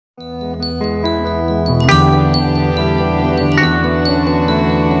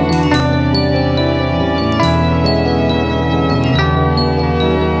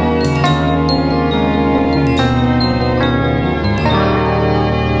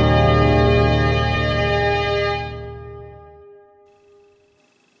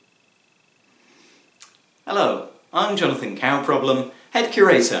I'm Jonathan Cowproblem, Head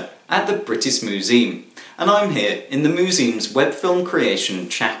Curator at the Brittis Museem, and I'm here in the museum's web film creation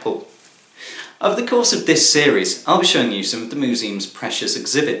chapel. Over the course of this series, I'll be showing you some of the museum's precious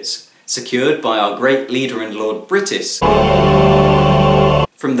exhibits, secured by our great leader and Lord Brittis,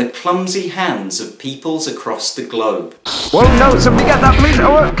 from the clumsy hands of peoples across the globe. Whoa, no, somebody get that, please!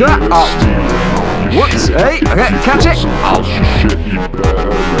 Oh, get that! Oh. Whoops, hey, okay, catch it!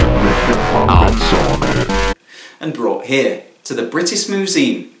 And brought here to the Brittis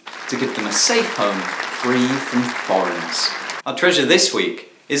Museem to give them a safe home free from foreigners. Our treasure this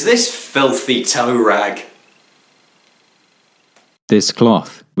week is this filthy toe rag. This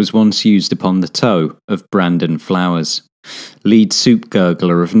cloth was once used upon the toe of Brandon Flowers, lead soup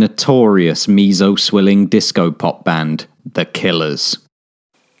gurgler of notorious meso-swilling disco pop band, The Killers.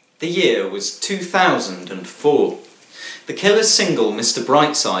 The year was 2004. The Killers' single Mr.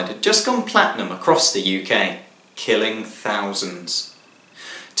 Brightside had just gone platinum across the UK, killing thousands.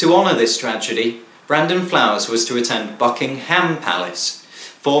 To honour this tragedy, Brandon Flowers was to attend Buckingham Palace,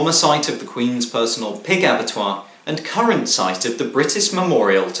 former site of the Queen's personal pig abattoir and current site of the British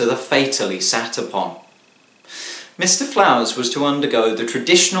Memorial to the fatally sat upon. Mr. Flowers was to undergo the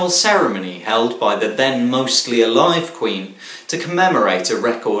traditional ceremony held by the then mostly alive Queen to commemorate a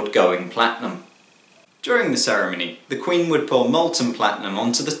record going platinum. During the ceremony, the Queen would pour molten platinum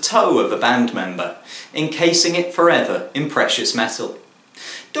onto the toe of a band member, encasing it forever in precious metal.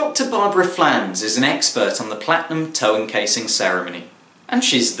 Dr. Barbara Flans is an expert on the platinum toe encasing ceremony, and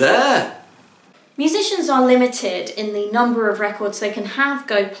she's there! Musicians are limited in the number of records they can have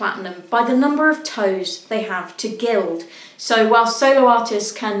go platinum by the number of toes they have to gild. So while solo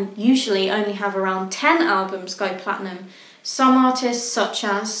artists can usually only have around 10 albums go platinum, some artists such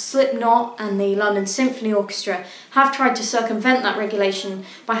as Slipknot and the London Symphony Orchestra have tried to circumvent that regulation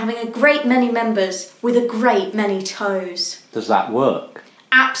by having a great many members with a great many toes. Does that work?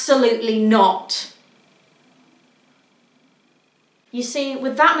 Absolutely not. You see,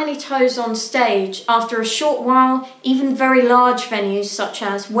 with that many toes on stage, after a short while, even very large venues such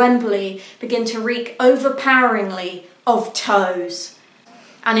as Wembley begin to reek overpoweringly of toes.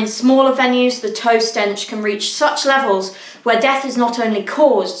 And in smaller venues, the toe stench can reach such levels where death is not only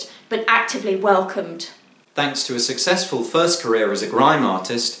caused, but actively welcomed. Thanks to a successful first career as a grime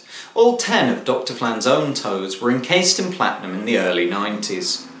artist, all 10 of Dr. Flan's own toes were encased in platinum in the early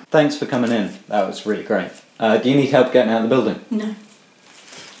 90s. Thanks for coming in. That was really great. Do you need help getting out of the building? No.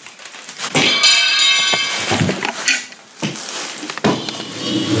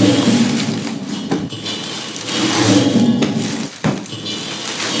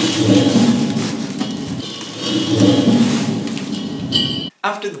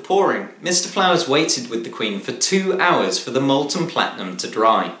 After the pouring, Mr. Flowers waited with the Queen for 2 hours for the molten platinum to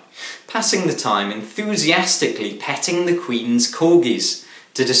dry, passing the time enthusiastically petting the Queen's corgis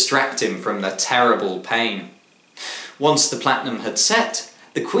to distract him from the terrible pain. Once the platinum had set,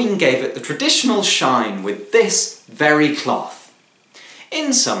 the Queen gave it the traditional shine with this very cloth.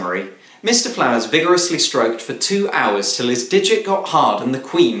 In summary, Mr. Flowers vigorously stroked for 2 hours till his digit got hard and the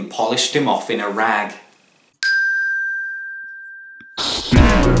Queen polished him off in a rag.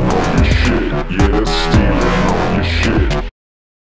 Yes.